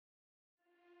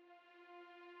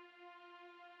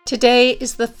Today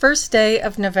is the first day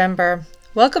of November.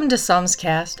 Welcome to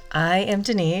Psalmscast. I am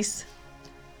Denise.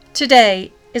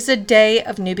 Today is a day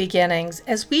of new beginnings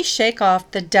as we shake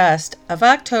off the dust of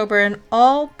October and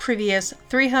all previous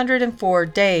 304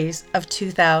 days of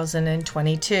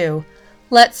 2022.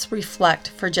 Let's reflect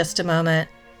for just a moment.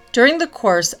 During the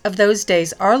course of those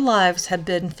days, our lives have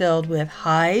been filled with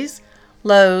highs,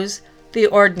 lows, the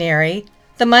ordinary,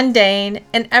 the mundane,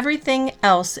 and everything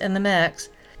else in the mix.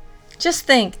 Just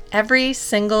think every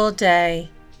single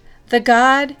day, the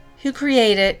God who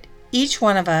created each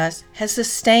one of us has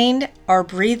sustained our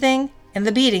breathing and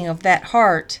the beating of that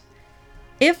heart.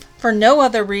 If for no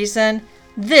other reason,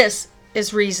 this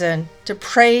is reason to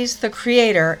praise the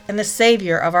Creator and the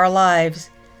Savior of our lives.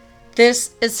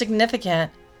 This is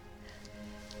significant.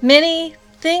 Many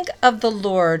think of the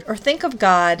Lord or think of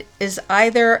God as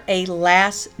either a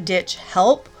last-ditch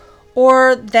help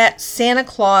or that Santa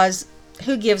Claus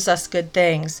who gives us good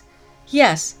things.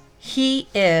 Yes, He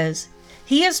is.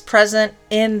 He is present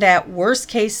in that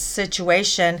worst-case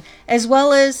situation as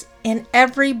well as in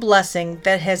every blessing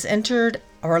that has entered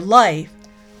our life.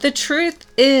 The truth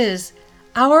is,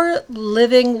 our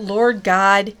living Lord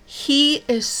God, He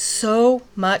is so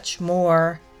much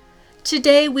more.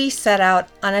 Today we set out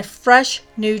on a fresh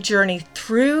new journey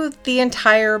through the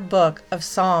entire book of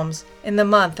Psalms in the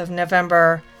month of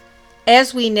November.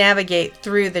 As we navigate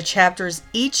through the chapters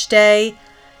each day,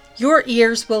 your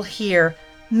ears will hear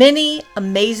many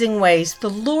amazing ways the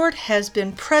Lord has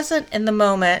been present in the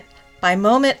moment by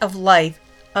moment of life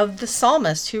of the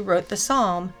psalmist who wrote the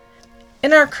psalm.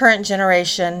 In our current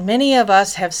generation, many of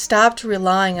us have stopped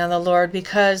relying on the Lord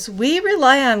because we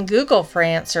rely on Google for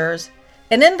answers.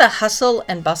 And in the hustle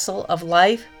and bustle of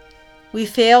life, we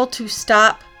fail to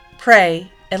stop,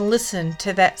 pray, and listen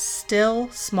to that still,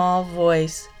 small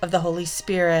voice of the Holy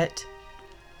Spirit.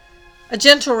 A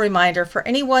gentle reminder for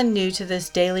anyone new to this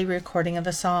daily recording of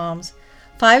the Psalms.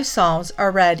 5 Psalms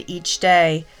are read each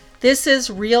day. This is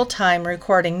real-time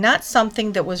recording, not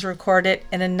something that was recorded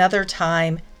in another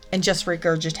time and just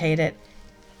regurgitated.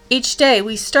 Each day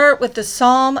we start with the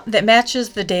psalm that matches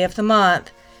the day of the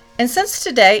month. And since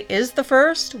today is the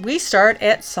first, we start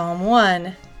at Psalm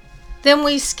 1. Then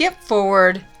we skip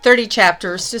forward 30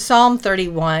 chapters to Psalm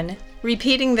 31,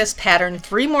 repeating this pattern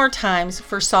 3 more times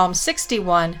for Psalm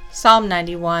 61, Psalm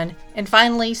 91, and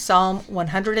finally Psalm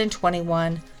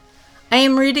 121. I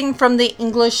am reading from the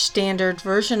English Standard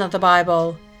Version of the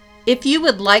Bible. If you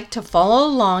would like to follow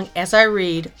along as I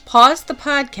read, pause the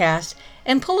podcast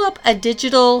and pull up a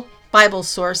digital Bible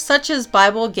source such as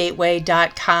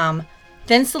BibleGateway.com.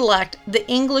 Then select the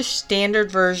English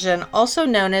Standard Version, also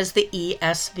known as the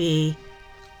ESV.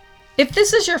 If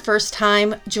this is your first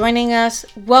time joining us,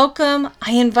 welcome.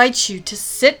 I invite you to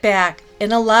sit back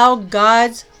and allow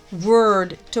God's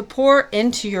Word to pour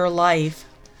into your life.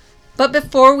 But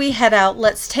before we head out,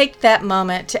 let's take that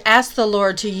moment to ask the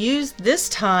Lord to use this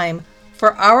time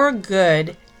for our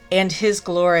good and His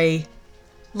glory.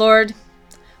 Lord,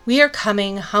 we are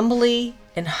coming humbly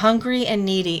and hungry and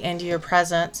needy into your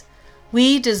presence.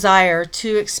 We desire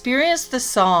to experience the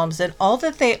Psalms and all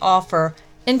that they offer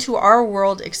into our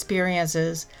world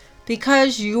experiences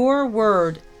because your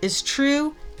word is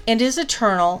true and is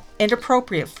eternal and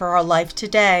appropriate for our life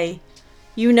today.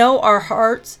 You know our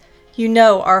hearts, you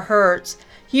know our hurts,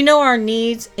 you know our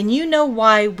needs, and you know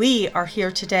why we are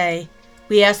here today.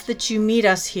 We ask that you meet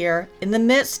us here in the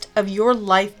midst of your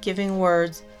life-giving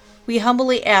words. We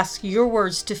humbly ask your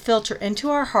words to filter into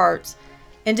our hearts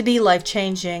and to be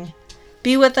life-changing.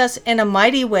 Be with us in a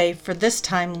mighty way for this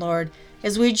time, Lord,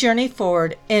 as we journey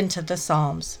forward into the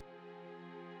Psalms.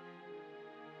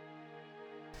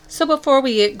 So before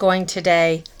we get going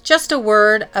today, just a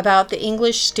word about the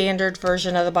English Standard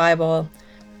Version of the Bible.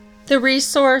 The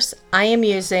resource I am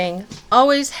using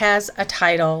always has a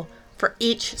title for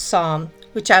each psalm,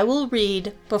 which I will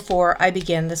read before I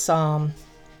begin the psalm.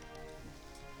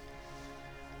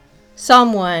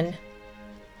 Psalm 1,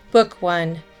 Book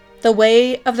 1. The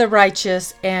way of the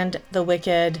righteous and the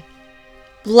wicked.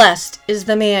 Blessed is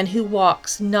the man who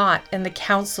walks not in the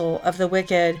counsel of the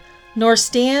wicked, nor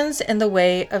stands in the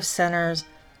way of sinners,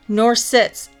 nor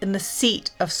sits in the seat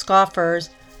of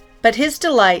scoffers, but his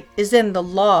delight is in the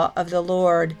law of the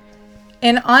Lord,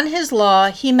 and on his law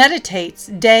he meditates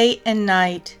day and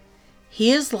night.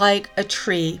 He is like a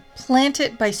tree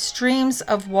planted by streams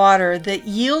of water that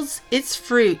yields its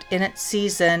fruit in its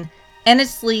season, and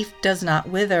its leaf does not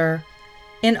wither.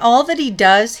 In all that he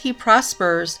does, he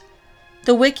prospers.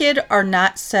 The wicked are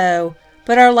not so,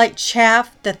 but are like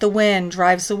chaff that the wind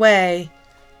drives away.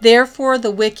 Therefore the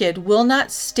wicked will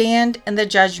not stand in the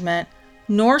judgment,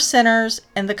 nor sinners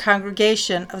in the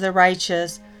congregation of the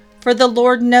righteous. For the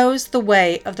Lord knows the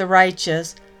way of the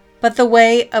righteous, but the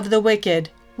way of the wicked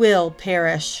will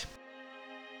perish.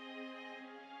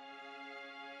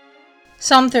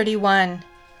 Psalm 31.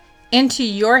 Into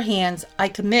your hands I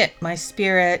commit my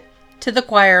spirit. To the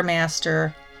choir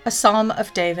master, a psalm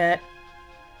of David.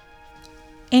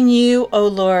 In you, O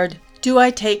Lord, do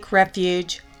I take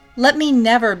refuge. Let me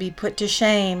never be put to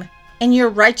shame. In your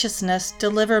righteousness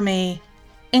deliver me.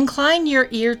 Incline your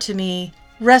ear to me.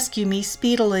 Rescue me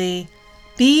speedily.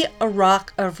 Be a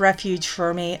rock of refuge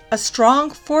for me, a strong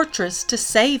fortress to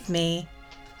save me.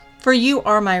 For you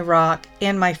are my rock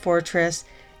and my fortress,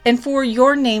 and for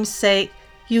your name's sake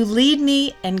you lead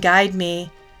me and guide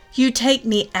me. You take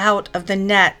me out of the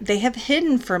net they have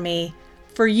hidden for me,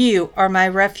 for you are my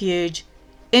refuge.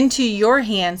 Into your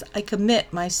hands I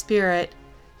commit my spirit.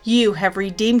 You have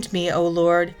redeemed me, O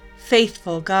Lord,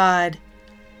 faithful God.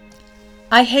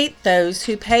 I hate those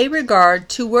who pay regard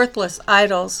to worthless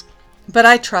idols, but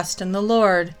I trust in the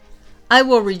Lord. I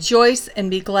will rejoice and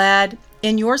be glad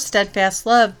in your steadfast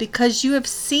love, because you have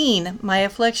seen my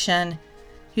affliction.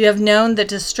 You have known the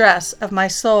distress of my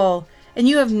soul, and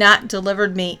you have not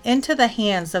delivered me into the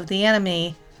hands of the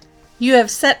enemy. You have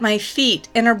set my feet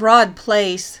in a broad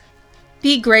place.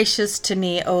 Be gracious to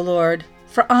me, O Lord,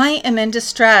 for I am in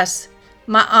distress.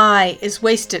 My eye is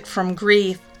wasted from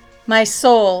grief, my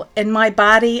soul and my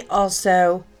body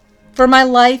also. For my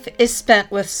life is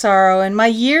spent with sorrow, and my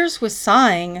years with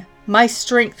sighing. My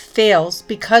strength fails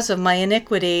because of my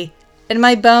iniquity, and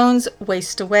my bones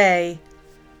waste away.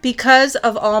 Because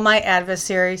of all my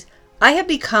adversaries, I have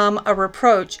become a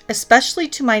reproach, especially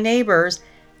to my neighbors,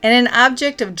 and an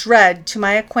object of dread to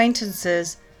my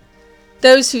acquaintances.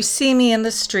 Those who see me in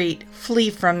the street flee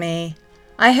from me.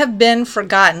 I have been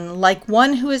forgotten like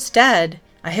one who is dead.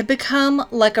 I have become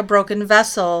like a broken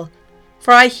vessel,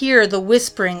 for I hear the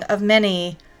whispering of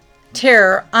many,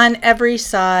 terror on every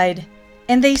side,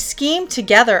 and they scheme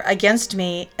together against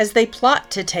me as they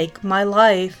plot to take my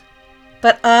life.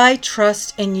 But I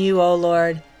trust in you, O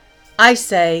Lord. I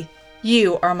say,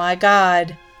 you are my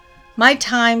God. My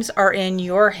times are in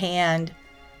your hand.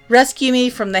 Rescue me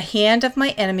from the hand of my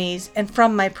enemies and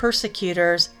from my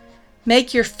persecutors.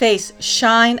 Make your face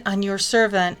shine on your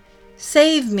servant.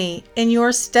 Save me in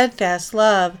your steadfast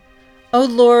love. O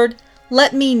Lord,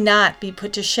 let me not be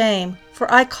put to shame,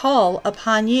 for I call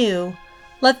upon you.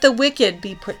 Let the wicked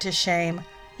be put to shame.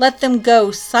 Let them go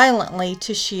silently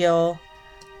to Sheol.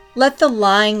 Let the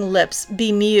lying lips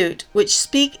be mute, which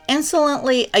speak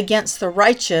insolently against the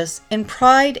righteous in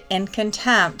pride and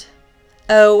contempt.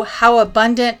 Oh, how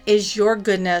abundant is your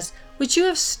goodness, which you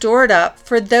have stored up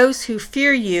for those who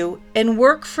fear you and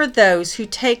work for those who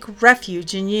take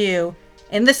refuge in you,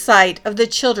 in the sight of the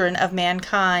children of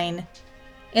mankind.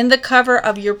 In the cover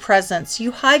of your presence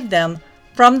you hide them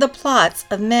from the plots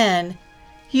of men.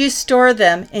 You store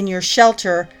them in your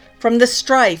shelter from the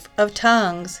strife of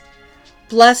tongues.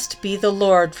 Blessed be the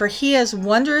Lord, for he has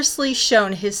wondrously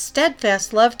shown his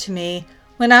steadfast love to me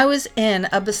when I was in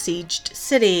a besieged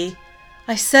city.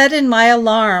 I said in my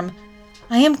alarm,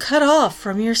 I am cut off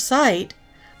from your sight.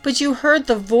 But you heard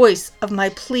the voice of my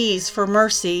pleas for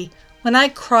mercy when I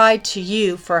cried to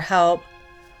you for help.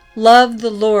 Love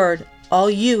the Lord, all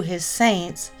you his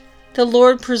saints. The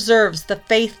Lord preserves the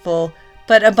faithful,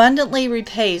 but abundantly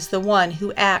repays the one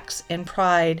who acts in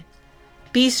pride.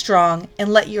 Be strong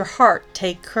and let your heart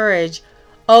take courage,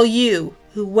 all you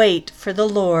who wait for the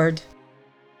Lord.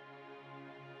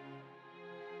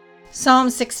 Psalm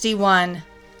 61.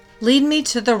 Lead me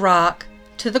to the rock,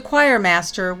 to the choir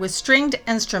master with stringed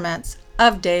instruments,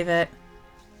 of David.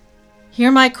 Hear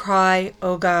my cry,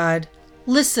 O God.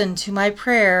 Listen to my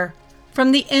prayer.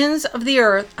 From the ends of the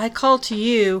earth I call to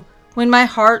you when my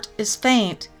heart is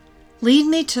faint. Lead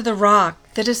me to the rock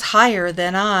that is higher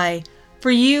than I, for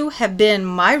you have been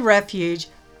my refuge,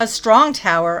 a strong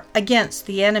tower against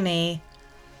the enemy.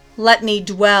 Let me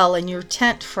dwell in your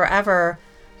tent forever.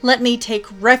 Let me take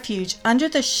refuge under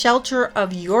the shelter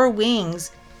of your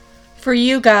wings. For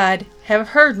you, God, have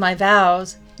heard my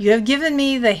vows. You have given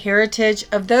me the heritage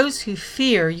of those who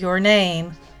fear your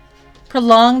name.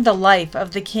 Prolong the life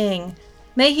of the king.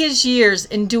 May his years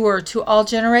endure to all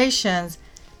generations.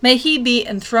 May he be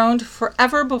enthroned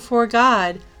forever before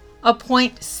God.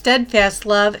 Appoint steadfast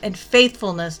love and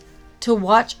faithfulness to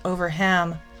watch over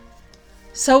him.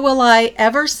 So will I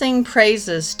ever sing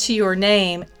praises to your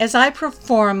name as I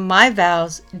perform my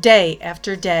vows day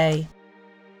after day.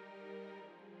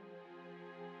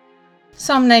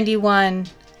 Psalm 91.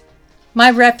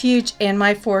 My refuge and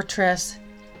my fortress.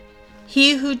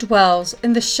 He who dwells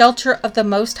in the shelter of the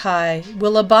Most High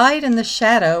will abide in the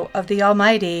shadow of the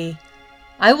Almighty.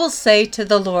 I will say to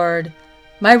the Lord,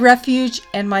 my refuge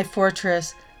and my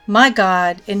fortress, my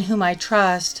God in whom I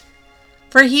trust.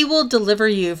 For he will deliver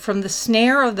you from the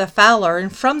snare of the fowler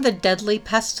and from the deadly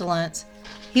pestilence.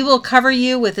 He will cover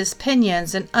you with his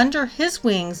pinions, and under his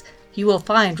wings you will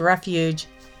find refuge.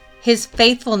 His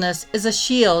faithfulness is a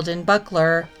shield and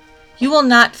buckler. You will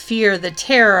not fear the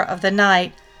terror of the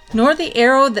night, nor the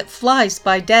arrow that flies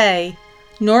by day,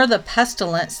 nor the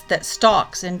pestilence that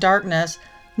stalks in darkness,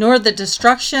 nor the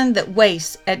destruction that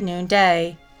wastes at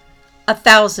noonday.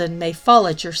 1,000 may fall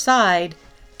at your side,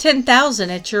 10,000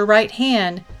 at your right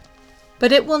hand,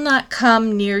 but it will not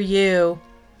come near you.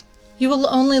 You will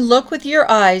only look with your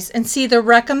eyes and see the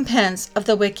recompense of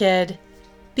the wicked.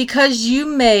 Because you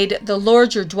made the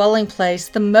Lord your dwelling place,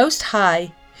 the Most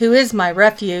High, who is my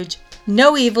refuge,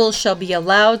 no evil shall be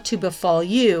allowed to befall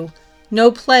you,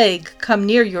 no plague come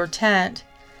near your tent.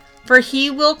 For he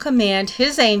will command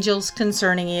his angels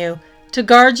concerning you, to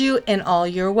guard you in all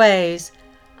your ways.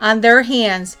 On their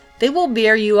hands they will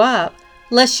bear you up,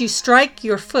 lest you strike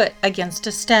your foot against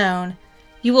a stone.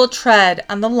 You will tread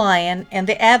on the lion and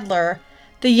the adder,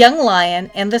 the young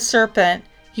lion and the serpent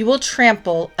you will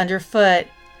trample underfoot.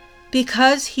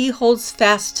 Because he holds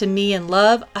fast to me in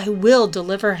love, I will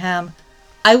deliver him.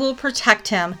 I will protect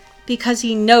him, because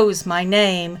he knows my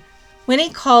name. When he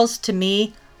calls to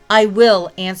me, I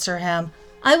will answer him.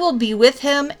 I will be with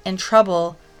him in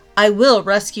trouble. I will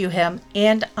rescue him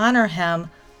and honor him.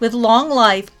 With long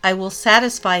life I will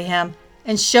satisfy him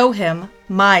and show him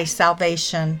my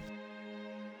salvation.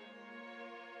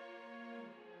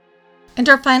 And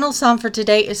our final psalm for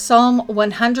today is Psalm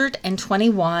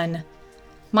 121.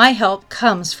 My help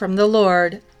comes from the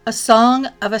Lord, a song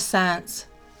of ascents.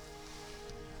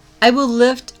 I will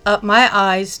lift up my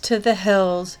eyes to the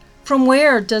hills. From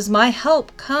where does my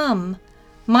help come?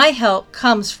 My help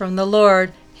comes from the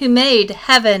Lord, who made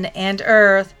heaven and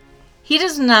earth. He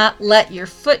does not let your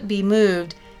foot be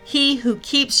moved. He who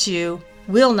keeps you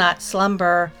will not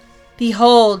slumber.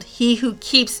 Behold, he who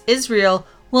keeps Israel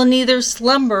will neither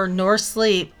slumber nor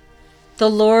sleep. The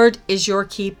Lord is your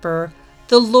keeper.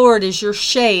 The Lord is your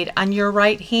shade on your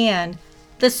right hand.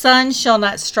 The sun shall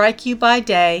not strike you by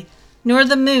day, nor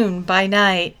the moon by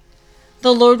night.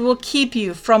 The Lord will keep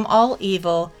you from all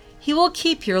evil. He will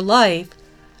keep your life.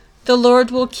 The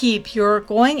Lord will keep your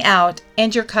going out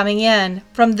and your coming in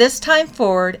from this time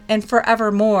forward and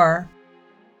forevermore.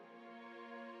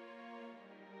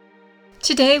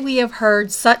 Today we have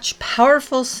heard such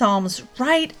powerful psalms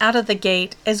right out of the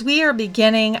gate as we are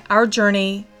beginning our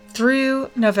journey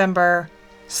through November.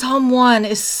 Psalm 1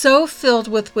 is so filled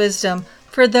with wisdom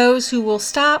for those who will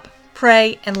stop,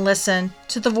 pray, and listen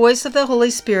to the voice of the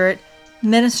Holy Spirit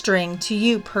ministering to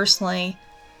you personally.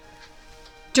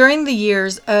 During the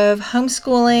years of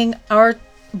homeschooling our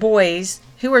boys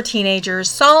who were teenagers,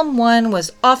 Psalm 1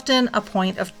 was often a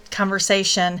point of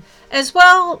conversation, as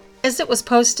well as it was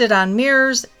posted on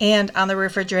mirrors and on the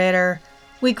refrigerator.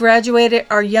 We graduated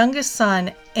our youngest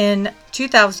son in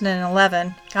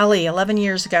 2011, 11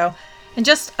 years ago, and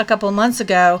just a couple months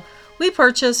ago, we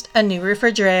purchased a new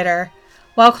refrigerator.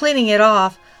 While cleaning it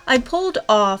off, I pulled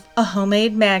off a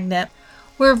homemade magnet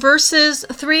where verses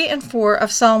 3 and 4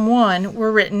 of Psalm 1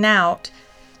 were written out.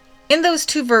 In those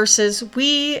two verses,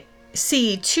 we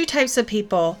see two types of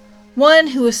people. One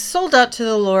who is sold out to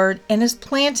the Lord and is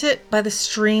planted by the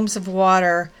streams of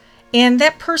water, and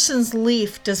that person's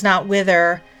leaf does not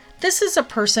wither. This is a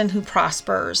person who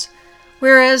prospers,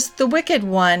 whereas the wicked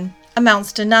one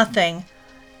amounts to nothing.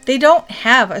 They don't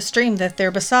have a stream that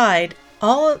they're beside.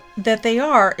 All that they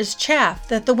are is chaff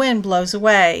that the wind blows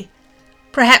away.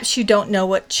 Perhaps you don't know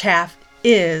what chaff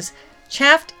is.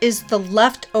 Chaff is the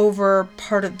leftover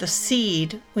part of the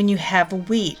seed when you have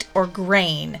wheat or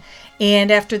grain. And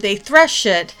after they thresh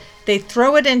it, they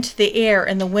throw it into the air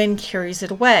and the wind carries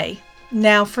it away.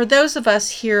 Now, for those of us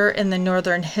here in the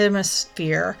northern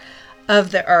hemisphere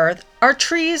of the earth, our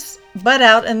trees bud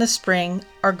out in the spring,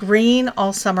 are green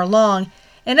all summer long,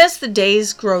 and as the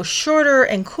days grow shorter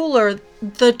and cooler,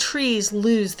 the trees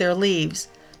lose their leaves.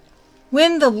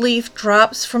 When the leaf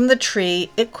drops from the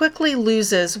tree, it quickly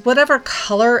loses whatever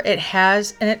color it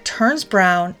has and it turns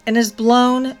brown and is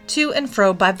blown to and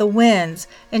fro by the winds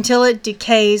until it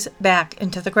decays back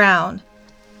into the ground.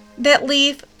 That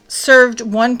leaf served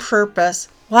one purpose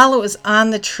while it was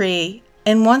on the tree,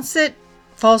 and once it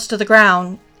falls to the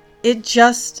ground, it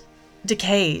just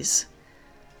decays.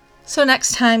 So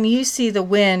next time you see the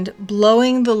wind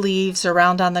blowing the leaves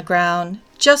around on the ground,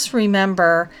 just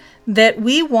remember that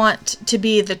we want to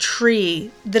be the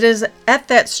tree that is at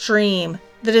that stream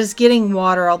that is getting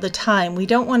water all the time. We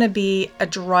don't want to be a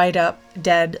dried up,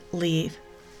 dead leaf.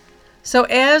 So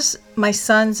as my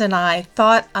sons and I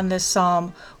thought on this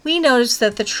psalm, we noticed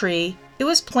that the tree, it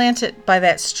was planted by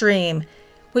that stream,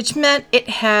 which meant it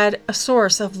had a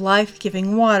source of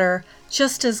life-giving water,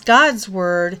 just as God's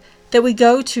word that we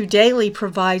go to daily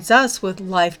provides us with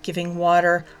life-giving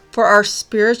water for our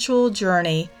spiritual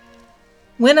journey.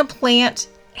 When a plant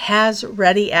has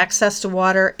ready access to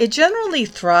water, it generally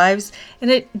thrives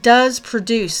and it does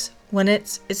produce when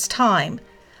it's time.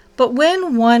 But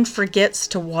when one forgets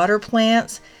to water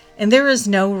plants and there is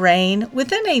no rain,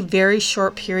 within a very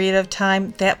short period of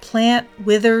time, that plant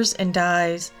withers and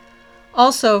dies.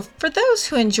 Also, for those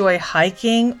who enjoy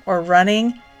hiking or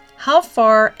running, how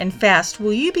far and fast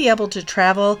will you be able to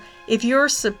travel if your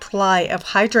supply of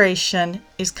hydration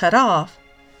is cut off?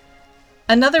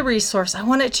 Another resource I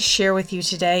wanted to share with you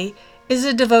today is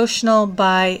a devotional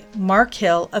by Mark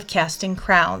Hill of Casting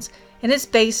Crowns, and it's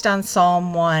based on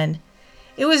Psalm 1.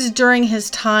 It was during his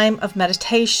time of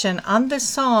meditation on this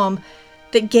psalm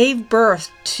that gave birth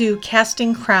to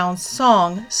Casting Crowns'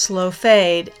 song, Slow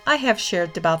Fade. I have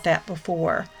shared about that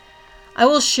before. I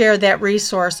will share that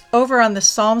resource over on the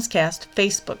Psalmscast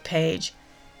Facebook page.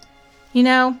 You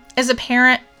know, as a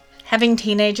parent, having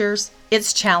teenagers,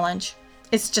 it's a challenge.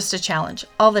 It's just a challenge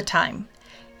all the time.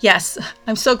 Yes,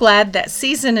 I'm so glad that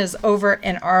season is over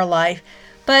in our life,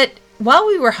 but while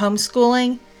we were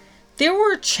homeschooling, there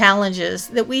were challenges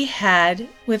that we had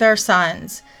with our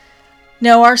sons.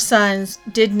 No, our sons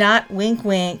did not wink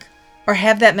wink or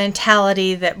have that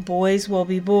mentality that boys will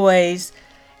be boys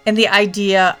and the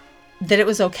idea that it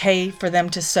was okay for them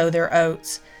to sow their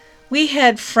oats. We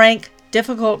had frank,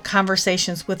 difficult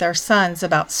conversations with our sons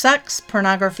about sex,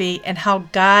 pornography, and how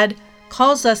God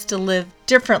calls us to live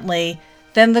differently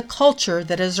than the culture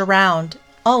that is around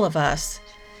all of us.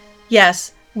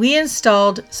 Yes, we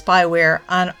installed spyware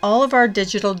on all of our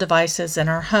digital devices in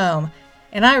our home,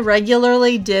 and I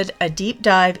regularly did a deep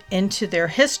dive into their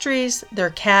histories, their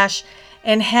cache,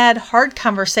 and had hard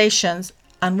conversations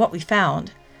on what we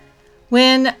found.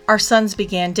 When our sons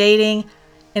began dating,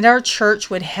 and our church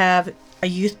would have a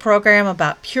youth program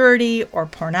about purity or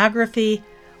pornography,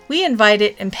 we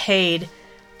invited and paid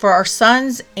for our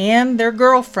sons and their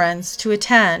girlfriends to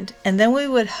attend, and then we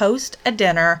would host a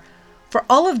dinner for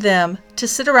all of them to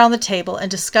sit around the table and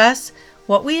discuss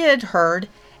what we had heard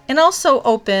and also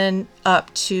open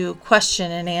up to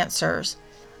question and answers.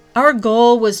 Our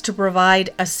goal was to provide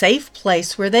a safe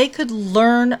place where they could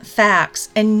learn facts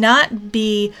and not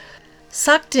be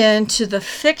sucked into the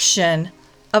fiction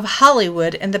of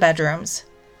Hollywood in the bedrooms.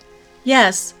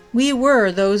 Yes, we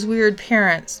were those weird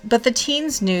parents, but the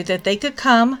teens knew that they could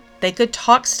come, they could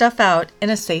talk stuff out in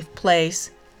a safe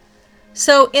place.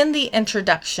 So in the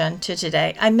introduction to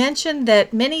today, I mentioned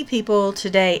that many people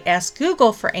today ask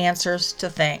Google for answers to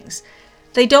things.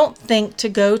 They don't think to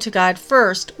go to God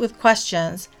first with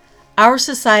questions. Our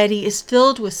society is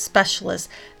filled with specialists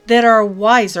that are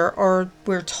wiser, or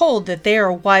we're told that they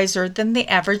are wiser than the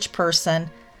average person.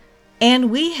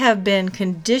 And we have been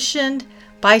conditioned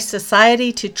by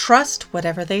society to trust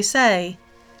whatever they say.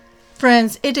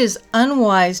 Friends, it is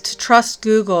unwise to trust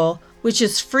Google, which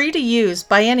is free to use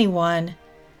by anyone.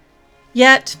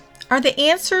 Yet, are the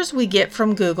answers we get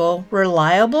from Google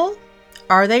reliable?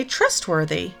 Are they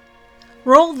trustworthy?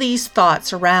 Roll these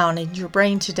thoughts around in your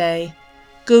brain today.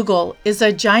 Google is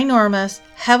a ginormous,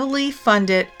 heavily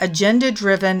funded,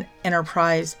 agenda-driven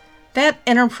enterprise. That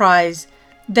enterprise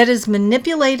that is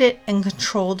manipulated and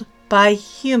controlled by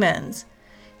humans.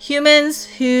 Humans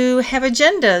who have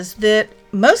agendas that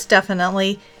most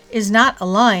definitely is not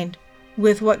aligned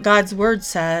with what God's Word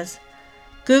says.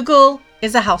 Google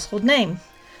is a household name.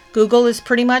 Google is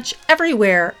pretty much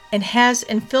everywhere and has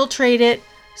infiltrated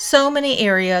so many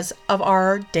areas of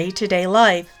our day-to-day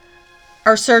life.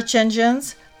 Our search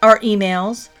engines, our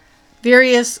emails,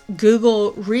 various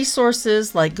Google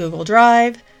resources like Google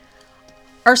Drive,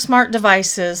 our smart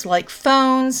devices like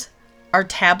phones, our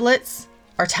tablets,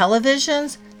 our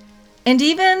televisions, and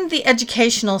even the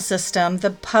educational system,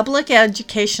 the public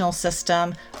educational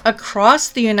system across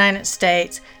the United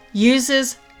States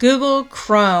uses Google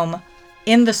Chrome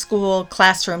in the school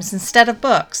classrooms instead of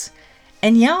books.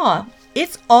 And yeah,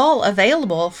 it's all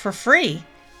available for free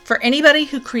for anybody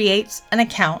who creates an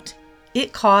account.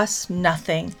 It costs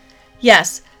nothing.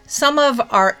 Yes, some of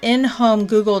our in-home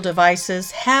Google devices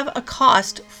have a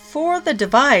cost for the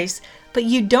device, but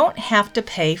you don't have to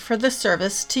pay for the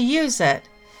service to use it.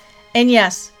 And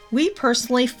yes, we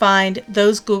personally find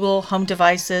those Google Home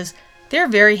devices, they're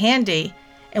very handy,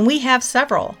 and we have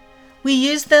several. We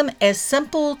use them as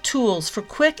simple tools for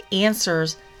quick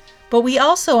answers, but we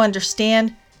also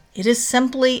understand it is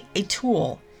simply a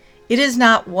tool. It is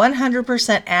not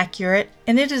 100% accurate,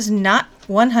 and it is not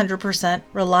 100%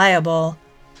 reliable.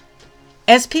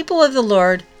 As people of the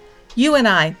Lord, you and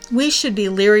I, we should be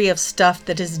leery of stuff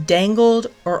that is dangled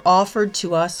or offered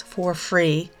to us for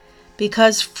free,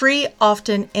 because free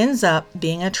often ends up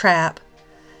being a trap.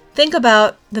 Think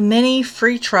about the many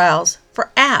free trials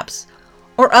for apps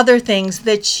or other things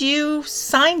that you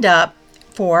signed up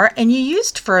for and you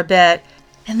used for a bit,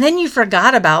 and then you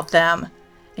forgot about them.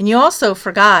 And you also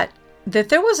forgot that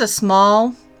there was a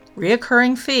small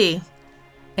reoccurring fee,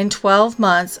 and 12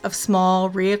 months of small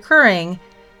reoccurring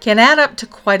can add up to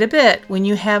quite a bit when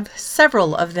you have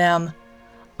several of them.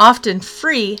 Often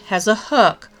free has a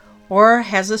hook or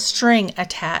has a string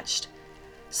attached.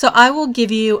 So I will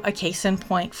give you a case in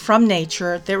point from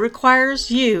nature that requires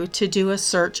you to do a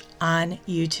search on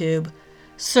YouTube.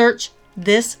 Search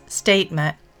this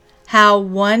statement: how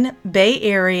one Bay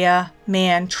Area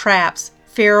man traps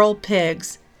feral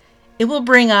pigs. It will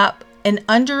bring up an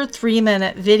under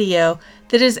 3-minute video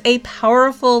that is a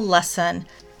powerful lesson.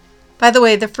 By the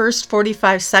way, the first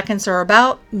 45 seconds are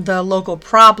about the local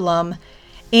problem,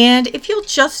 and if you'll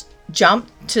just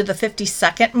jump to the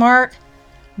 50-second mark,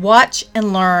 watch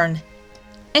and learn.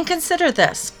 And consider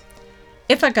this: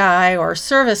 if a guy or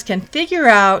service can figure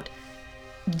out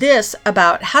this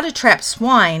about how to trap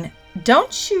swine,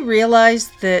 don't you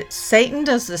realize that Satan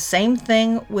does the same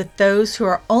thing with those who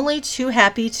are only too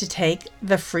happy to take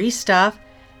the free stuff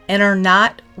and are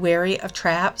not wary of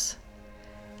traps?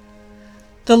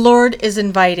 The Lord is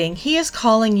inviting. He is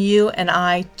calling you and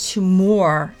I to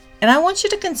more. And I want you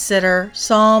to consider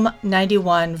Psalm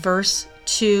 91, verse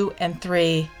 2 and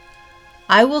 3.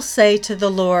 I will say to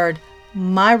the Lord,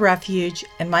 my refuge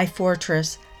and my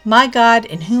fortress, my God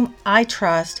in whom I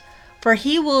trust, for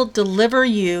he will deliver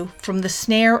you from the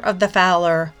snare of the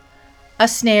fowler. A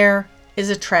snare is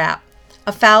a trap.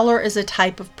 A fowler is a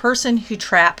type of person who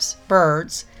traps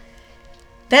birds.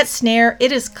 That snare,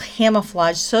 it is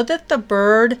camouflaged so that the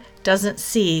bird doesn't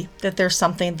see that there's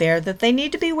something there that they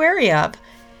need to be wary of.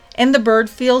 And the bird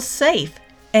feels safe.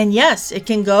 And yes, it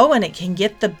can go and it can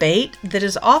get the bait that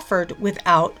is offered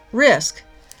without risk.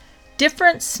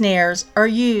 Different snares are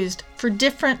used for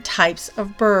different types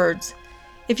of birds.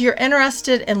 If you're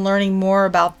interested in learning more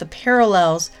about the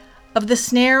parallels of the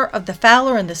snare of the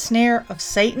fowler and the snare of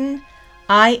Satan,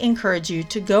 I encourage you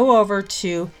to go over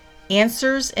to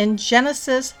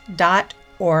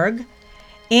answersingenesis.org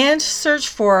and search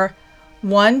for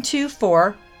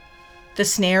 124, The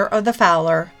Snare of the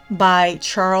Fowler by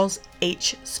Charles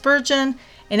H. Spurgeon,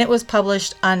 and it was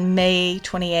published on May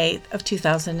 28th of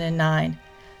 2009.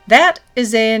 That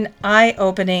is an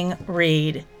eye-opening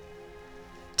read.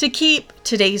 To keep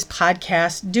today's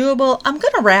podcast doable, I'm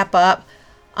going to wrap up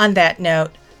on that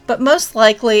note, but most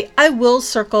likely I will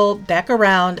circle back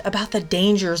around about the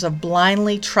dangers of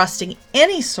blindly trusting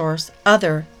any source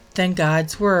other than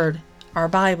God's Word, our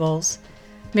Bibles.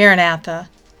 Maranatha.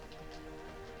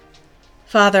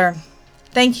 Father,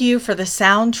 thank you for the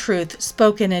sound truth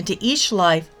spoken into each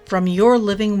life from your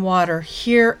living water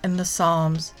here in the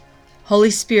Psalms. Holy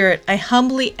Spirit, I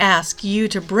humbly ask you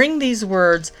to bring these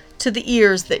words to the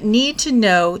ears that need to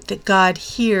know that God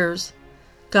hears,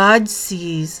 God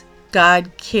sees,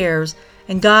 God cares,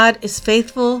 and God is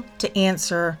faithful to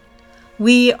answer.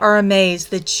 We are amazed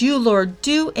that you, Lord,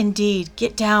 do indeed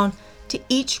get down to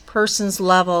each person's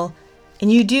level,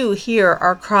 and you do hear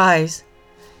our cries.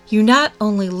 You not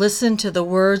only listen to the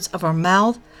words of our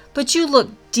mouth, but you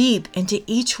look deep into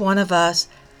each one of us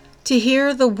to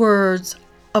hear the words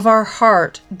of our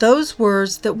heart, those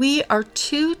words that we are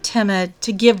too timid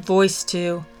to give voice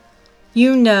to.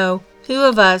 You know who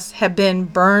of us have been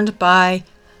burned by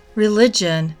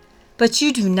religion, but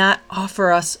you do not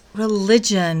offer us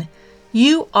religion.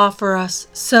 You offer us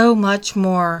so much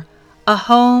more: a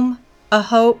home, a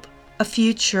hope, a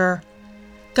future.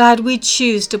 God, we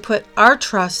choose to put our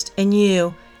trust in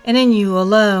you and in you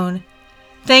alone.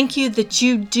 Thank you that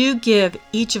you do give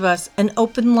each of us an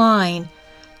open line.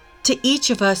 To each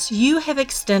of us, you have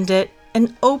extended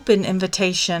an open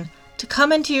invitation to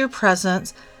come into your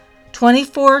presence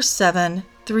 24/7,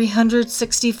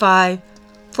 365,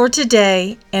 for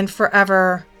today and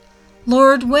forever.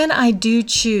 Lord, when I do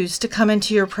choose to come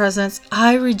into your presence,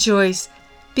 I rejoice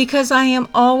because I am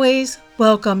always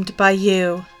welcomed by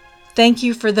you. Thank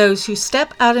you for those who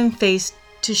step out in faith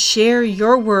to share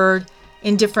your word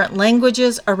in different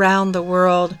languages around the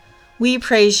world. We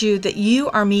praise you that you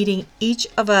are meeting each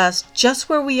of us just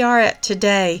where we are at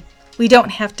today. We don't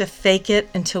have to fake it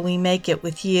until we make it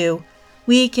with you.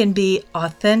 We can be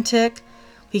authentic.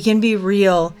 We can be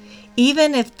real,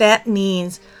 even if that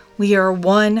means we are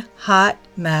one hot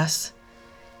mess.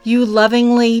 You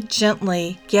lovingly,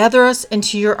 gently gather us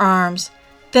into your arms.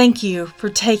 Thank you for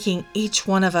taking each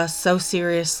one of us so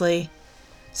seriously.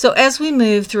 So as we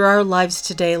move through our lives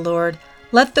today, Lord,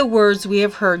 let the words we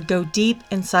have heard go deep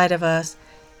inside of us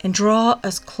and draw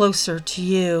us closer to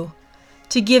you,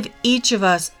 to give each of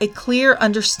us a clear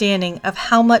understanding of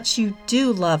how much you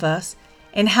do love us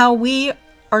and how we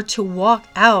are to walk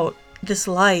out this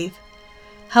life.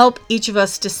 Help each of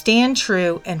us to stand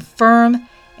true and firm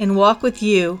and walk with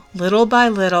you little by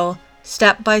little,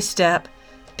 step by step,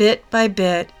 bit by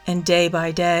bit, and day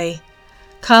by day.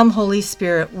 Come, Holy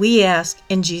Spirit, we ask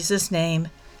in Jesus' name.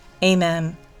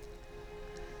 Amen.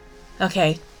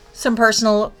 Okay, some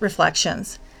personal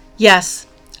reflections. Yes,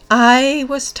 I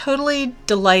was totally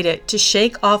delighted to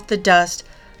shake off the dust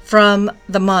from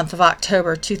the month of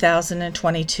October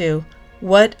 2022.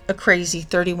 What a crazy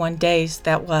 31 days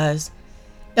that was.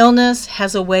 Illness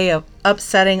has a way of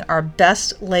upsetting our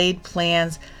best laid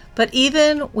plans, but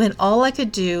even when all I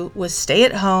could do was stay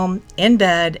at home, in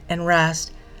bed, and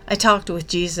rest, I talked with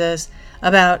Jesus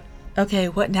about, okay,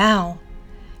 what now?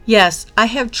 Yes, I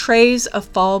have trays of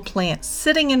fall plants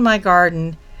sitting in my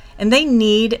garden, and they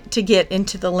need to get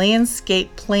into the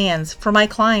landscape plans for my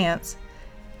clients.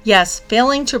 Yes,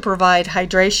 failing to provide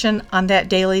hydration on that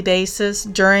daily basis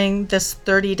during this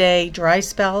 30-day dry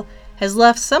spell has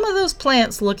left some of those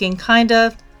plants looking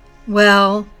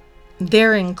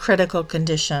they're in critical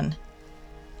condition.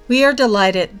 We are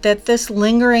delighted that this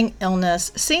lingering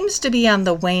illness seems to be on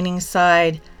the waning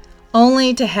side,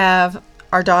 only to have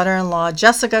our daughter-in-law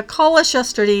Jessica call us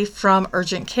yesterday from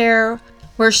urgent care,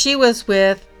 where she was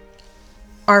with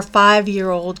our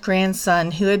 5-year-old grandson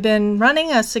who had been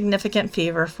running a significant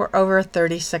fever for over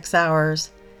 36 hours.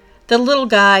 The little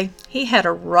guy, he had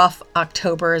a rough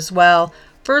October as well,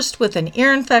 first with an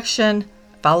ear infection,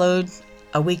 followed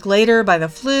a week later by the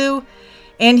flu,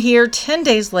 and here 10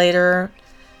 days later,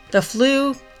 the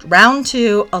flu round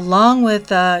 2 along with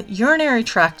a urinary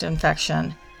tract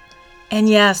infection. And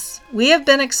yes, we have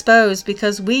been exposed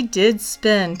because we did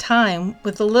spend time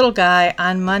with the little guy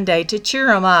on Monday to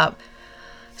cheer him up.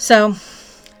 So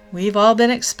we've all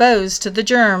been exposed to the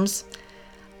germs.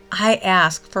 I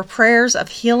ask for prayers of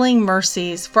healing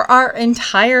mercies for our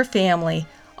entire family,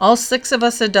 all 6 of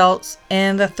us adults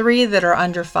and the 3 that are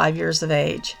under 5 years of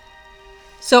age.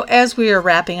 So as we are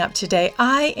wrapping up today,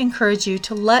 I encourage you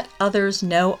to let others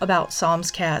know about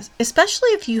Psalmscast, especially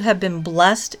if you have been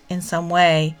blessed in some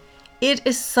way. It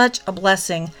is such a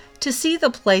blessing to see the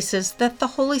places that the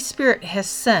Holy Spirit has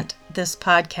sent this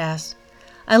podcast.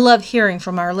 I love hearing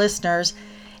from our listeners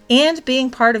and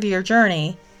being part of your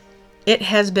journey. It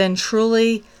has been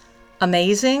truly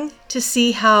amazing to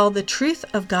see how the truth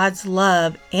of God's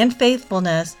love and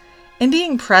faithfulness and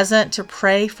being present to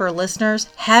pray for listeners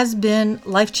has been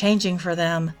life-changing for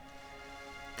them.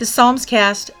 The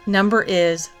Psalmscast number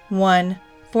is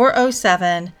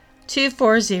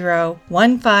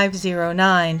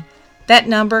 1-407-240-1509. That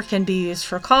number can be used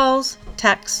for calls,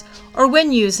 texts, or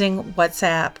when using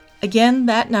WhatsApp. Again,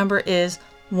 that number is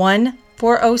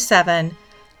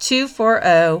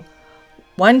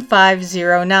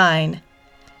 1-407-240-1509.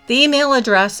 The email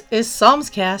address is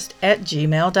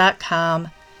psalmscast@gmail.com.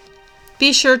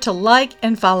 Be sure to like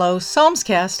and follow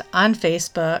Psalmscast on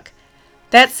Facebook.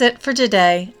 That's it for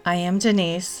today. I am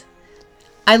Denise.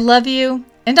 I love you,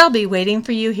 and I'll be waiting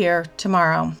for you here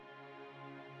tomorrow.